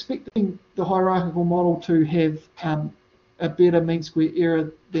was expecting the hierarchical model to have a better mean square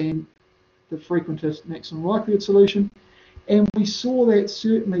error than the frequentist maximum likelihood solution. And we saw that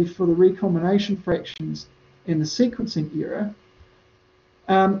certainly for the recombination fractions and the sequencing error.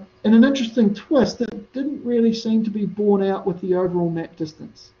 And an interesting twist that didn't really seem to be borne out with the overall map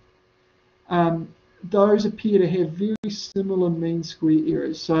distance. Those appear to have very similar mean square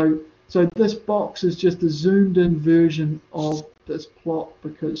errors. So this box is just a zoomed in version of this plot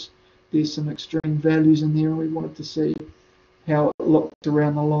because there's some extreme values in there and we wanted to see how it looked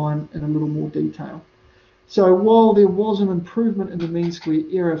around the line in a little more detail. So while there was an improvement in the mean square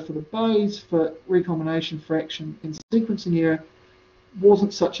error for the Bayes, for recombination fraction and sequencing error,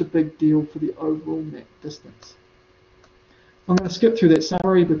 wasn't such a big deal for the overall map distance. I'm going to skip through that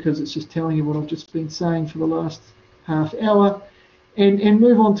summary because it's just telling you what I've just been saying for the last half hour and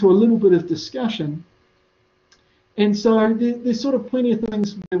move on to a little bit of discussion. And so there's sort of plenty of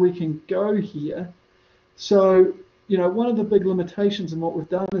things where we can go here. So, you know, one of the big limitations in what we've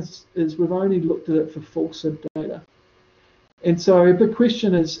done is we've only looked at it for full SID data. And so a big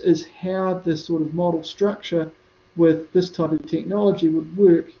question is how this sort of model structure with this type of technology would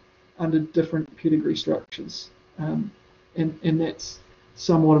work under different pedigree structures. And that's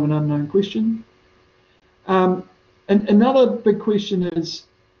somewhat of an unknown question. And another big question is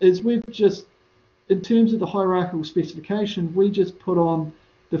we've just, in terms of the hierarchical specification, we just put on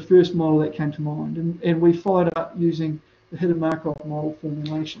the first model that came to mind, and we followed up using the hidden Markov model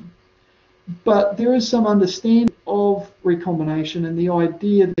formulation. But there is some understanding of recombination and the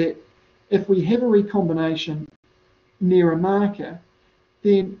idea that if we have a recombination near a marker,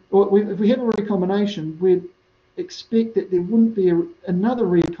 then, if we have a recombination, we'd expect that there wouldn't be another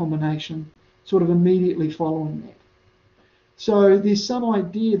recombination sort of immediately following that. So there's some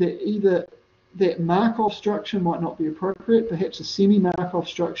idea that either that Markov structure might not be appropriate, perhaps a semi-Markov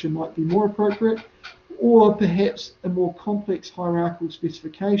structure might be more appropriate, or perhaps a more complex hierarchical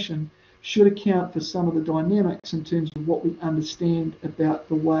specification should account for some of the dynamics in terms of what we understand about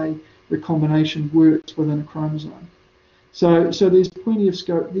the way recombination works within a chromosome. So there's plenty of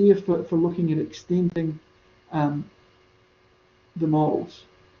scope there for looking at extending the models.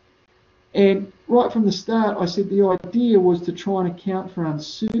 And right from the start, I said the idea was to try and account for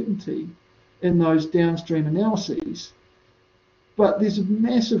uncertainty in those downstream analyses. But there's a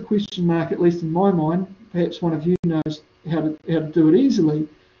massive question mark, at least in my mind, perhaps one of you knows how to do it easily,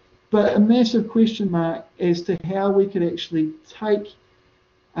 but a massive question mark as to how we could actually take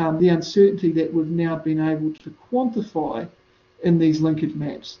the uncertainty that we've now been able to quantify in these linkage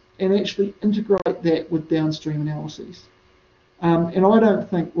maps and actually integrate that with downstream analyses. And I don't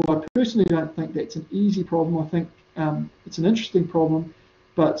think, well, I personally don't think that's an easy problem. I think it's an interesting problem,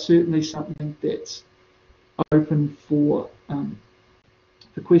 but certainly something that's open for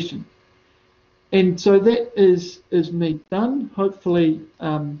question. And so that is me done. Hopefully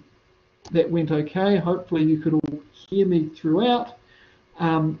that went okay. Hopefully you could all hear me throughout.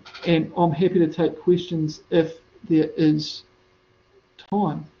 And I'm happy to take questions if there is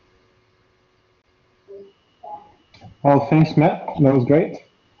time. Well, thanks, Matt. That was great.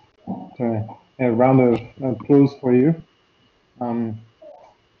 So, a round of applause for you.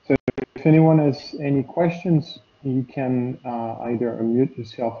 So if anyone has any questions, you can either unmute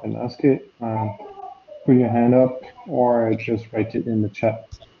yourself and ask it, put your hand up, or just write it in the chat.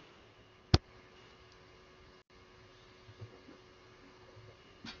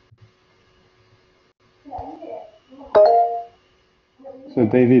 So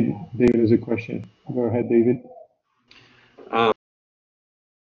David has a question. Go ahead, David.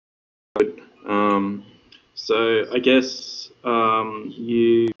 So I guess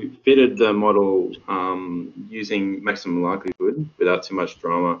you fitted the model using maximum likelihood without too much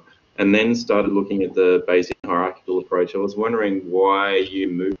drama, and then started looking at the Bayesian hierarchical approach. I was wondering why you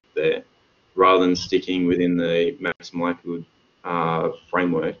moved there rather than sticking within the maximum likelihood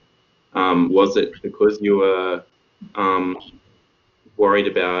framework. Was it because you were worried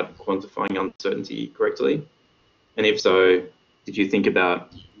about quantifying uncertainty correctly? And if so, did you think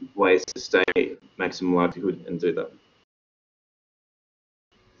about ways to stay maximum likelihood and do that?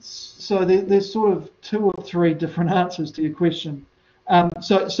 So there's sort of 2 or 3 different answers to your question.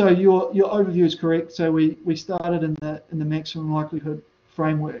 So your overview is correct. So we started in the maximum likelihood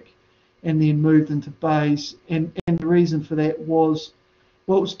framework, and then moved into Bayes. And the reason for that was,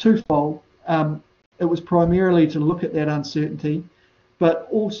 well, it was twofold. It was primarily to look at that uncertainty, but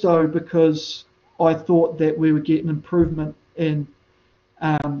also because I thought that we would get an improvement in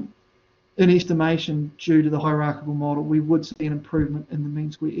estimation due to the hierarchical model. We would see an improvement in the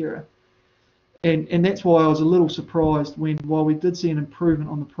mean square error. And that's why I was a little surprised when, while we did see an improvement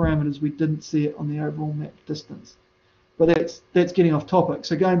on the parameters, we didn't see it on the overall map distance. But that's getting off topic.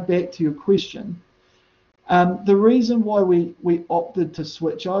 So going back to your question, the reason why we opted to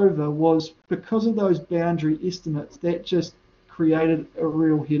switch over was because of those boundary estimates. That just created a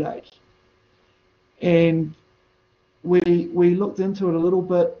real headache. And we looked into it a little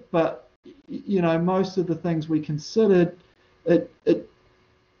bit, but you know, most of the things we considered,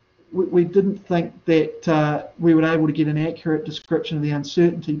 we didn't think that we were able to get an accurate description of the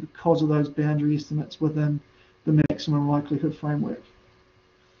uncertainty because of those boundary estimates within the maximum likelihood framework.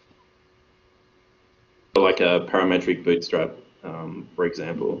 Like a parametric bootstrap, for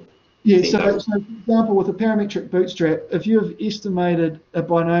example. Yeah, so for example, with a parametric bootstrap, if you've estimated a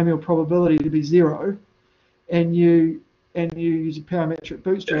binomial probability to be 0, and you use a parametric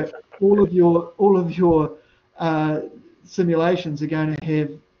bootstrap, all of your simulations are going to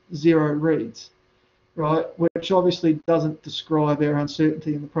have 0 reads, right? Which obviously doesn't describe our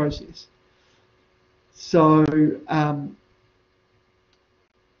uncertainty in the process. So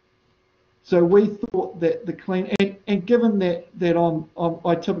so we thought that the clean, and given that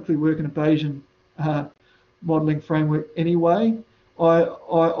I typically work in a Bayesian modelling framework anyway, I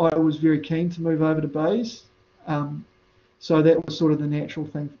was very keen to move over to Bayes. So that was sort of the natural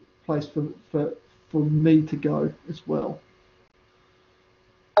place for me to go as well.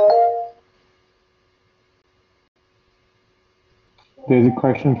 There's a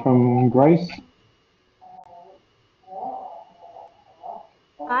question from Grace.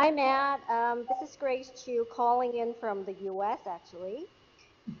 Hi, Matt. This is Grace Chu calling in from the US, actually.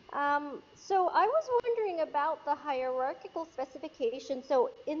 So I was wondering about the hierarchical specification.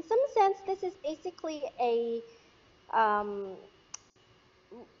 So in some sense, this is basically a,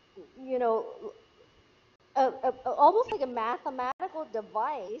 you know, almost like a mathematical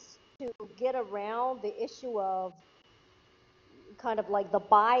device to get around the issue of kind of like the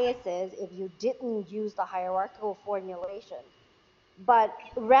biases if you didn't use the hierarchical formulation. But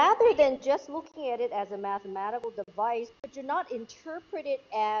rather than just looking at it as a mathematical device, could you not interpret it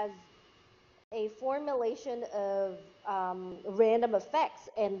as a formulation of random effects,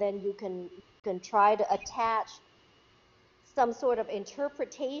 and then you can try to attach some sort of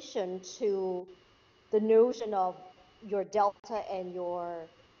interpretation to the notion of your delta and your,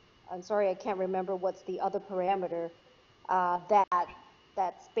 I'm sorry, I can't remember what's the other parameter,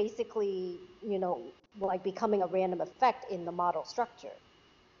 that's basically, like becoming a random effect in the model structure.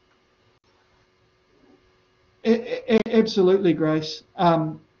 Absolutely, Grace. I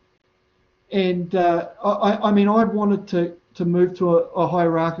mean, I'd wanted to move to a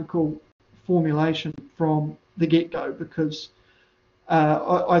hierarchical formulation from the get-go because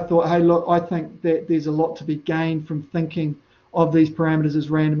I thought, hey, look, I think that there's a lot to be gained from thinking of these parameters as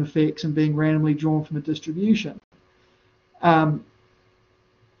random effects and being randomly drawn from a distribution. And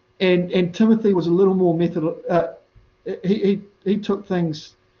Timothy was a little more he took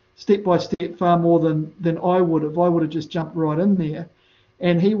things step by step far more than I would have. I would have just jumped right in there,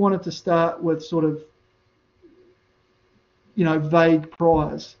 and he wanted to start with sort of vague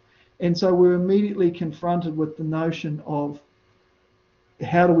priors, and so we're immediately confronted with the notion of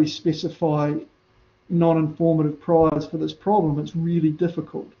how do we specify non-informative priors for this problem. It's really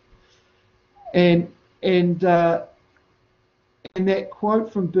difficult, and that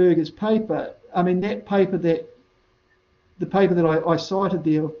quote from Berger's paper, I mean, the paper that I cited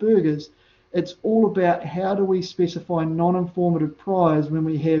there of Berger's, it's all about how do we specify non-informative priors when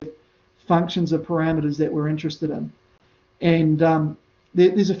we have functions or parameters that we're interested in. And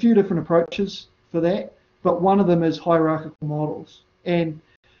there's a few different approaches for that, but one of them is hierarchical models. And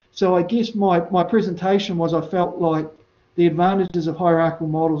so I guess my presentation was, I felt like the advantages of hierarchical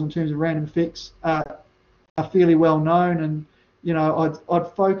models in terms of random effects are fairly well known, and I'd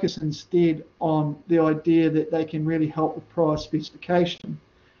focus instead on the idea that they can really help with prior specification,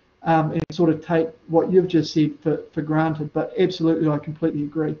 and sort of take what you've just said for granted. But absolutely, I completely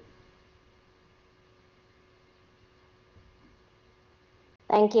agree.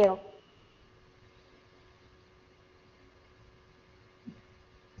 Thank you.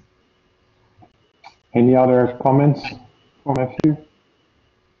 Any other comments from Matthew?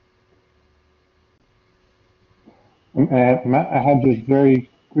 Matt, I had this very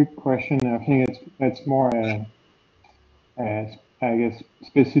quick question. I think it's more, I guess,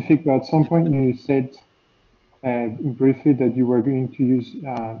 specific. But at some point you said briefly that you were going to use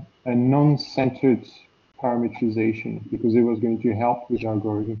a non-centered parameterization because it was going to help with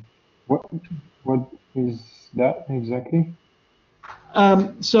algorithm. What is that exactly?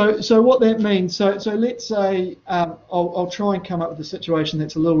 So what that means, so let's say, I'll try and come up with a situation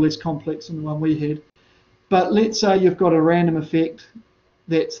that's a little less complex than the one we had, but let's say you've got a random effect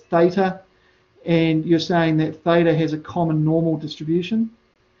that's theta, and you're saying that theta has a common normal distribution.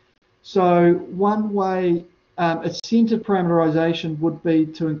 So one way, a centered parameterization would be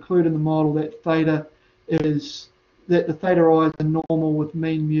to include in the model that the theta i's are normal with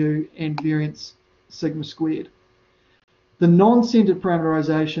mean mu and variance sigma squared. The non-centered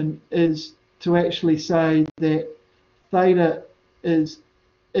parameterization is to actually say that theta is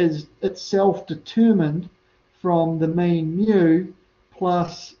itself determined from the mean mu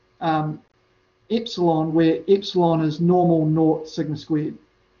plus epsilon, where epsilon is normal naught sigma squared.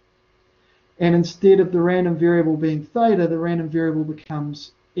 And instead of the random variable being theta, the random variable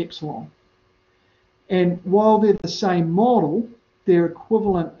becomes epsilon. And while they're the same model, they're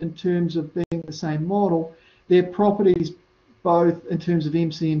equivalent in terms of being the same model, their properties, both in terms of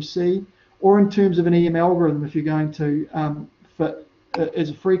MCMC or in terms of an EM algorithm, if you're going to fit as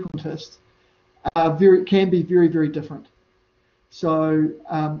a frequentist, can be very, very different. So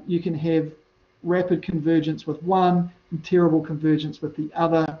you can have rapid convergence with one and terrible convergence with the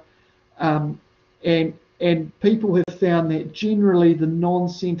other. And people have found that generally the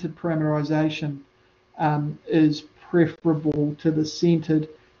non-centered parameterization is preferable to the centered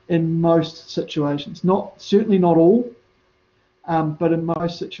in most situations. Certainly not all, but in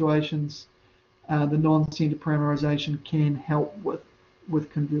most situations, the non-centered parameterization can help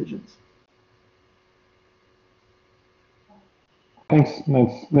with convergence. Thanks.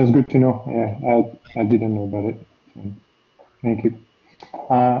 That's good to know. Yeah, I didn't know about it. So, thank you.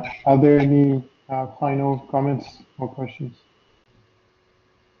 Are there any final comments or questions?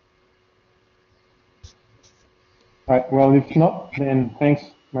 All right. Well, if not, then thanks,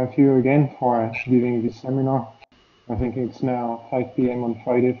 Matthew, again for giving this seminar. I think it's now 5 p.m. on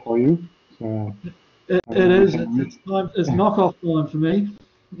Friday for you. So, It is. It's time. It's knockoff time for me.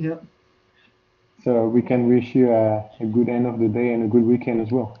 Yeah. So we can wish you a good end of the day and a good weekend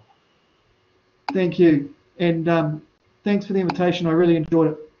as well. Thank you. And thanks for the invitation. I really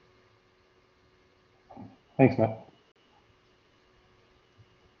enjoyed it. Thanks, Matt.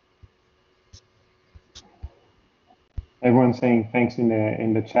 Everyone's saying thanks in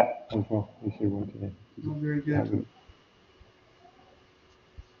the chat as well. If you want to. Oh, very good.